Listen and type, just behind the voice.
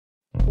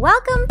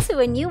Welcome to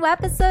a new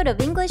episode of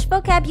English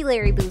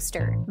Vocabulary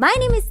Booster. My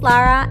name is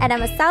Lara and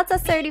I'm a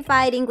SALSA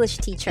certified English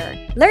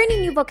teacher.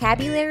 Learning new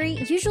vocabulary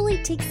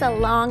usually takes a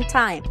long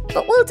time,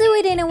 but we'll do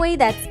it in a way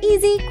that's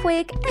easy,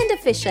 quick, and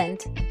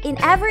efficient.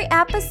 In every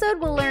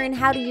episode, we'll learn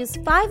how to use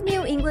 5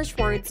 new English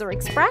words or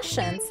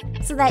expressions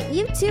so that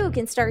you too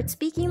can start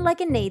speaking like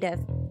a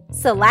native.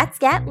 So let's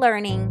get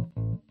learning.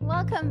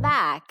 Welcome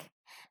back.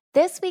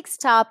 This week's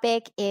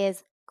topic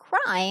is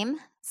crime,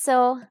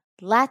 so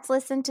let's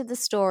listen to the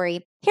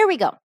story. Here we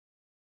go.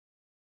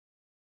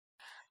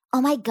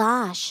 Oh my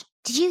gosh,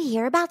 did you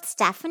hear about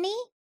Stephanie?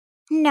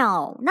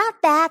 No,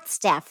 not that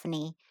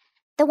Stephanie.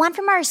 The one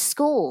from our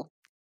school.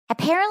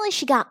 Apparently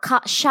she got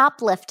caught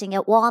shoplifting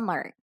at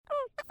Walmart.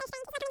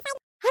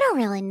 I don't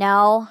really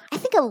know. I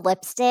think a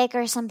lipstick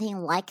or something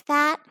like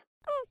that.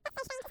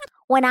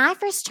 When I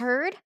first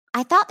heard,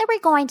 I thought they were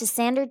going to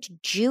send her to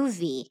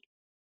juvie.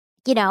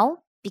 You know,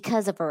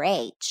 because of her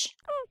age.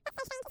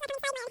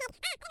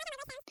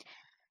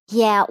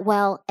 Yeah,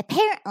 well,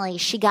 apparently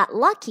she got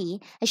lucky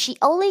as she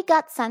only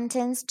got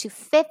sentenced to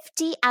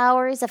 50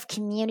 hours of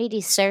community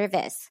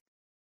service.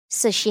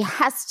 So she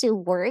has to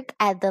work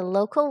at the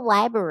local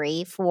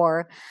library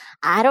for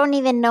I don't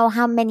even know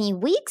how many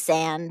weeks,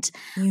 and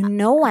you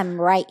know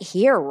I'm right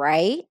here,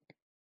 right?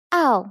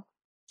 Oh,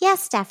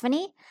 yes,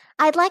 Stephanie.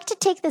 I'd like to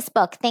take this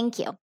book, thank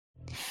you.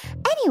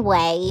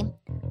 Anyway.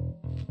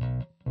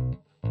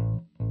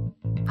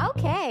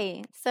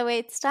 Okay, so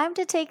it's time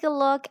to take a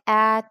look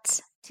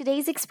at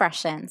today's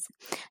expressions.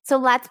 So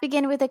let's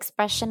begin with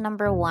expression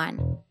number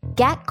 1.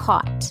 Get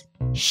caught.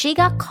 She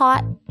got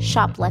caught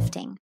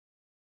shoplifting.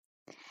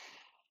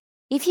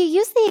 If you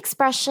use the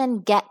expression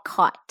get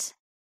caught,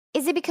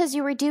 is it because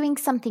you were doing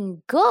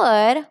something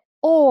good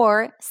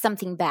or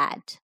something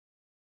bad?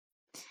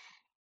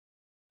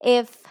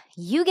 If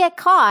you get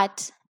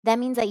caught, that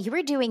means that you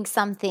were doing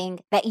something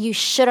that you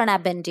shouldn't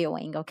have been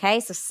doing, okay?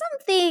 So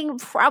something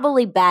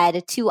probably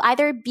bad to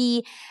either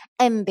be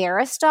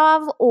embarrassed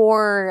of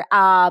or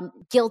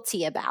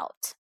guilty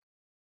about.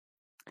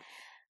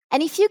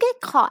 And if you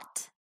get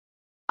caught,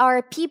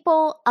 are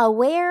people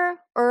aware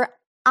or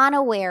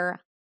unaware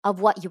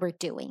of what you were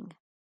doing?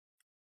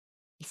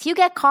 If you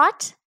get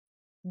caught,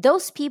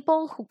 those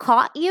people who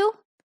caught you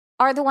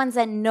are the ones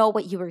that know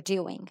what you were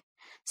doing.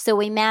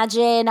 So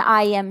imagine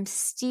I am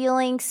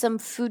stealing some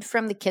food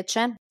from the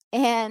kitchen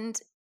and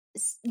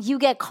you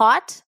get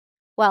caught.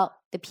 Well,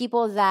 the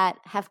people that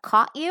have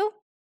caught you,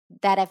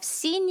 that have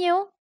seen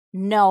you,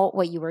 know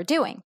what you were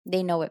doing.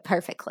 They know it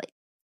perfectly.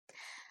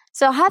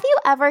 So have you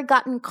ever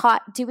gotten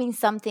caught doing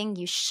something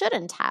you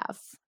shouldn't have?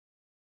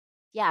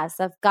 Yes,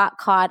 I've got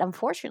caught,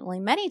 unfortunately,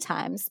 many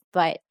times.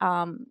 But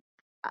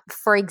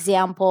for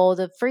example,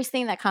 the first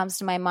thing that comes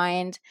to my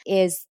mind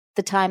is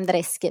the time that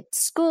I skipped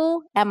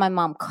school and my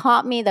mom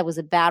caught me. That was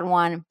a bad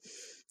one.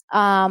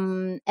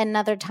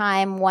 Another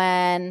time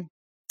when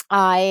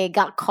I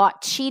got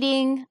caught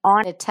cheating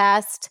on a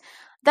test.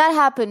 That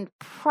happened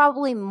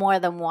probably more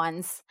than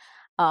once.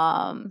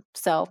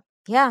 So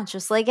yeah,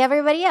 just like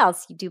everybody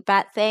else, you do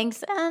bad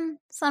things and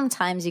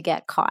sometimes you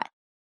get caught.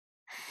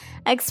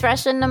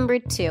 Expression number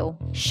 2,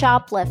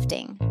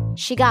 shoplifting.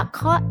 She got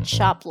caught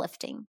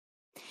shoplifting.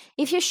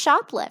 If you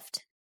shoplift,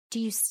 do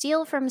you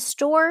steal from a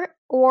store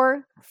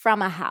or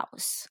from a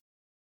house?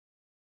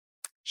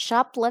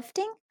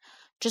 Shoplifting,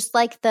 just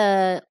like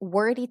the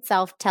word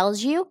itself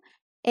tells you,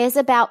 is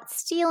about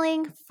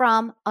stealing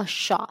from a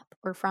shop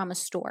or from a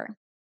store.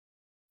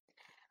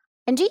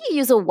 And do you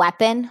use a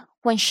weapon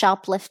when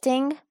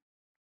shoplifting?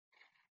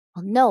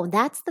 Well, no,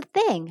 that's the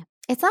thing.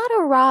 It's not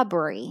a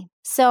robbery.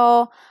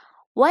 So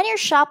when you're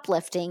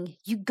shoplifting,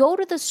 you go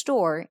to the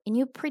store and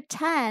you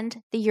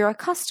pretend that you're a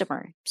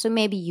customer. So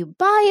maybe you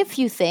buy a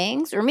few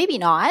things or maybe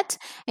not,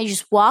 and you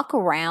just walk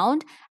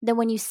around. Then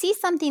when you see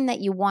something that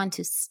you want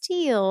to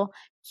steal,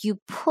 you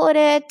put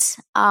it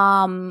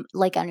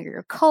like under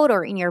your coat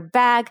or in your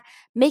bag,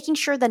 making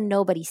sure that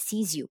nobody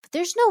sees you. But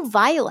there's no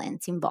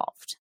violence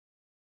involved.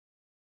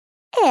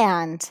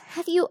 And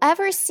have you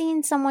ever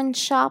seen someone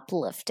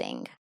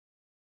shoplifting?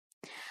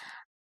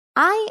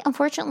 I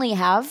unfortunately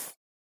have.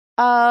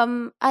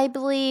 I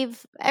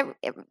believe, I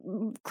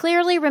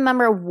clearly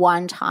remember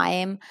one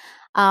time,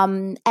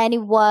 and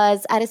it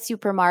was at a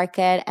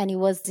supermarket, and he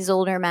was this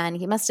older man.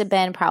 He must have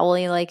been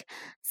probably like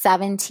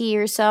 70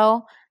 or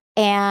so.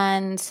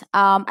 And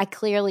I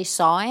clearly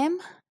saw him,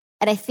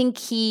 and I think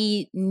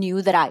he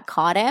knew that I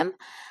caught him.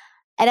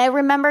 And I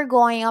remember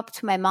going up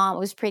to my mom. I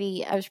was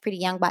pretty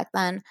young back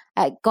then.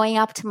 Going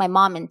up to my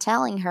mom and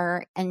telling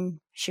her, and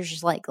she was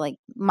just like,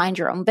 mind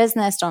your own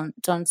business.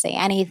 Don't say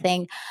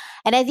anything.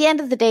 And at the end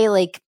of the day,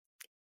 like,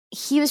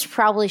 he was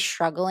probably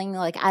struggling.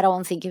 Like, I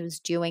don't think he was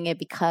doing it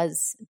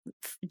because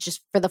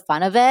just for the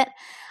fun of it.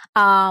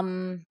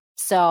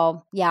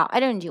 So yeah, I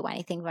didn't do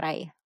anything, but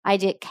I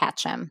did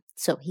catch him.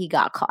 So he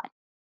got caught.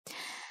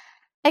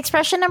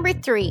 Expression number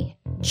 3,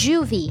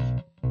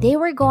 juvie. They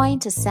were going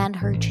to send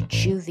her to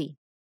juvie.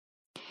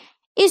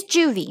 Is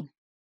juvie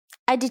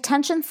a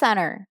detention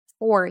center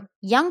for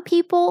young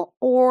people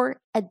or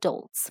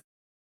adults?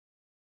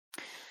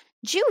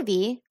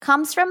 Juvie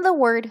comes from the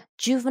word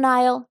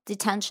juvenile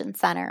detention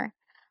center.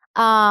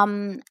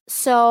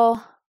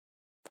 So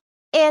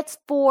it's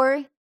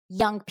for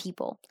young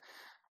people.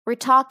 We're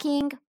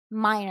talking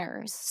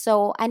minors,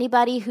 so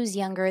anybody who's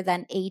younger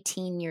than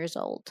 18 years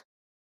old.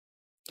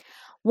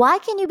 Why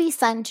can you be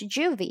sent to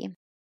juvie?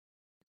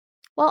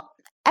 Well,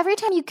 every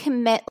time you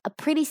commit a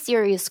pretty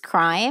serious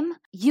crime,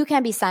 you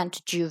can be sent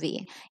to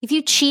juvie. If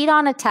you cheat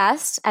on a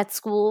test at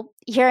school,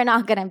 you're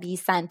not going to be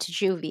sent to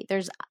juvie.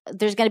 There's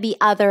going to be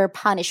other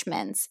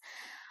punishments.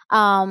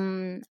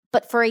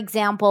 But for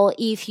example,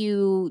 if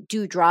you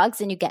do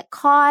drugs and you get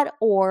caught,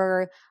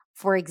 or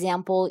for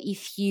example,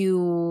 if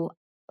you,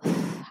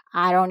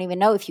 I don't even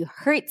know, if you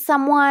hurt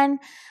someone,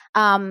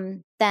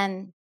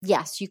 then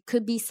yes, you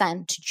could be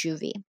sent to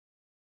juvie.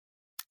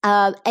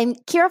 And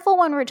careful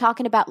when we're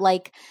talking about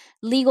like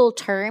legal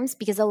terms,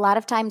 because a lot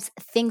of times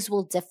things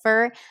will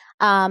differ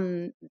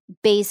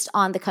based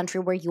on the country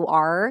where you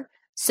are.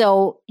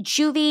 So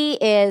juvie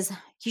is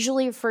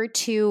usually referred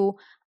to,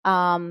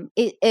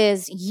 it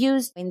is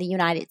used in the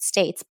United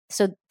States.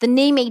 So the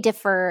name may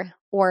differ,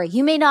 or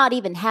you may not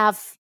even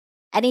have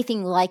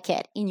anything like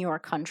it in your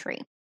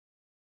country.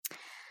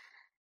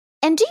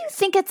 And do you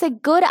think it's a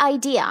good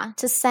idea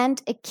to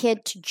send a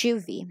kid to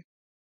juvie?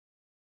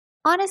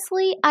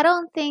 Honestly, I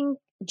don't think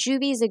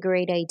juvie is a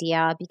great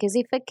idea, because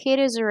if a kid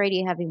is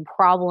already having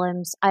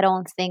problems, I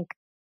don't think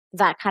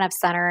that kind of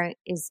center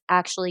is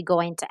actually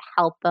going to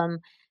help them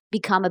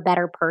become a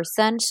better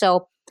person.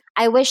 So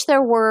I wish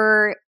there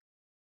were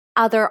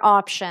other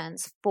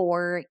options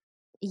for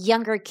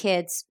younger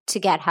kids to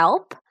get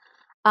help.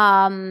 But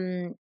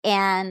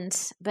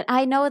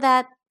I know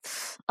that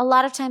a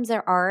lot of times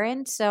there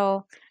aren't.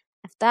 So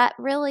if that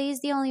really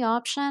is the only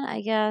option,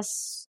 I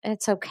guess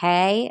it's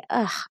okay.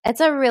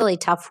 It's a really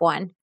tough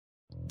one.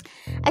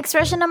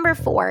 Expression number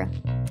 4,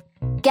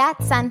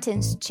 get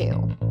sentenced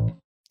to.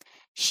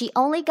 She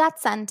only got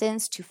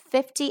sentenced to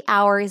 50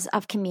 hours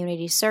of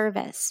community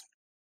service.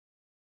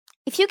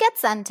 If you get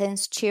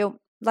sentenced to,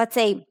 let's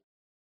say,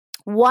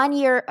 1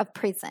 year of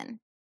prison,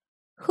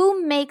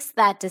 who makes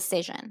that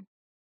decision?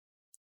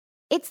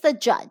 It's the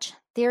judge.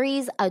 There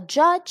is a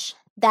judge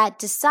that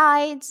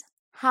decides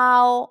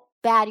how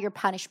bad your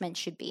punishment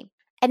should be.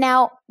 And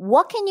now,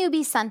 what can you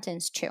be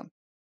sentenced to?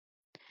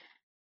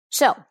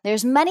 So,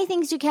 there's many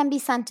things you can be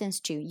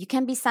sentenced to. You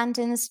can be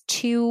sentenced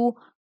to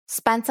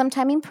spend some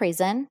time in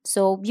prison.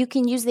 So, you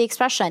can use the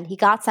expression, he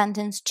got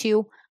sentenced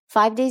to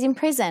 5 days in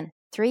prison,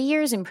 3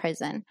 years in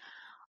prison.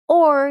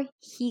 Or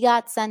he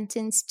got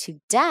sentenced to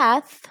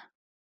death.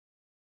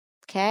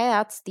 Okay,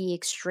 that's the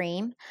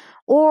extreme.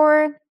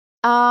 Or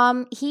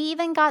he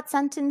even got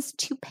sentenced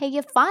to pay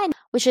a fine,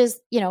 which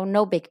is,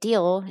 no big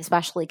deal,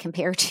 especially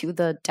compared to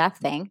the death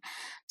thing.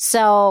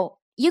 So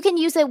you can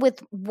use it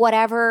with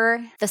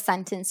whatever the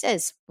sentence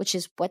is, which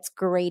is what's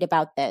great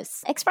about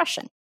this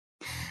expression.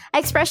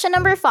 Expression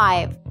number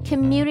 5,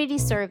 community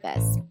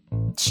service.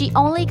 She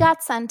only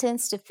got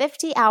sentenced to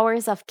 50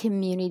 hours of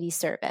community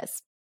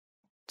service.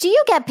 Do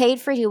you get paid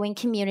for doing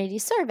community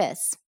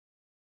service?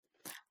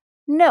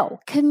 No,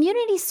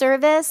 community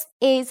service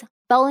is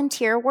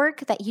volunteer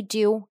work that you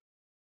do,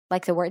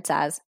 like the word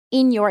says,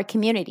 in your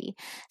community.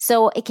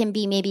 So it can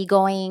be maybe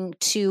going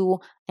to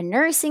a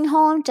nursing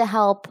home to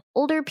help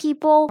older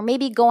people, or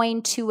maybe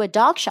going to a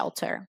dog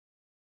shelter.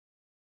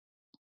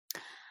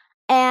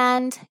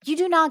 And you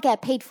do not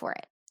get paid for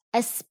it,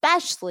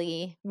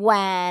 especially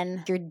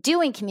when you're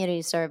doing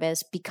community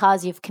service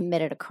because you've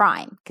committed a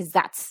crime, because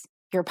that's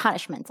your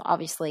punishment.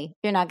 Obviously,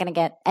 you're not going to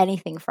get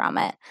anything from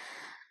it.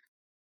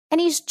 And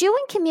is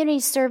doing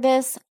community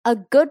service a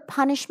good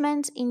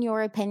punishment in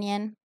your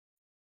opinion?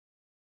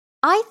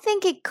 I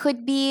think it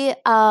could be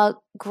a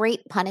great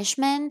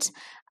punishment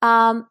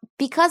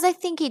because I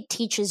think it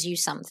teaches you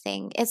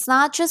something. It's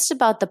not just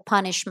about the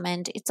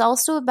punishment. It's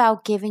also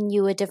about giving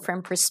you a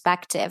different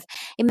perspective.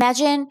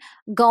 Imagine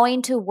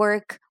going to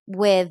work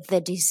with the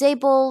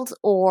disabled,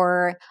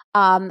 or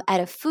at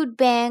a food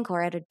bank,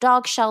 or at a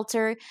dog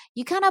shelter.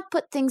 You kind of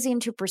put things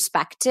into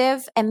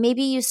perspective, and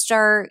maybe you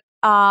start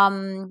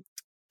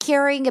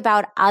caring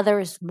about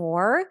others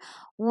more,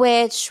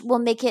 which will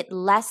make it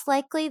less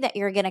likely that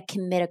you're going to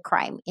commit a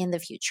crime in the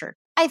future.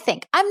 I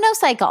think. I'm no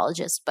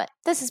psychologist, but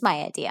this is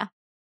my idea.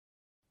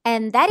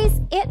 And that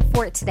is it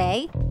for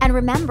today. And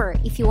remember,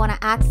 if you want to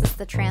access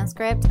the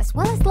transcript as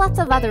well as lots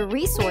of other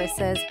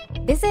resources,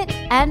 visit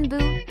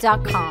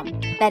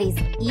enboo.com. That is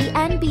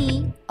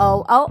ENBOOO.com.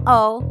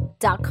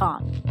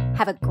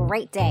 Have a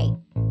great day.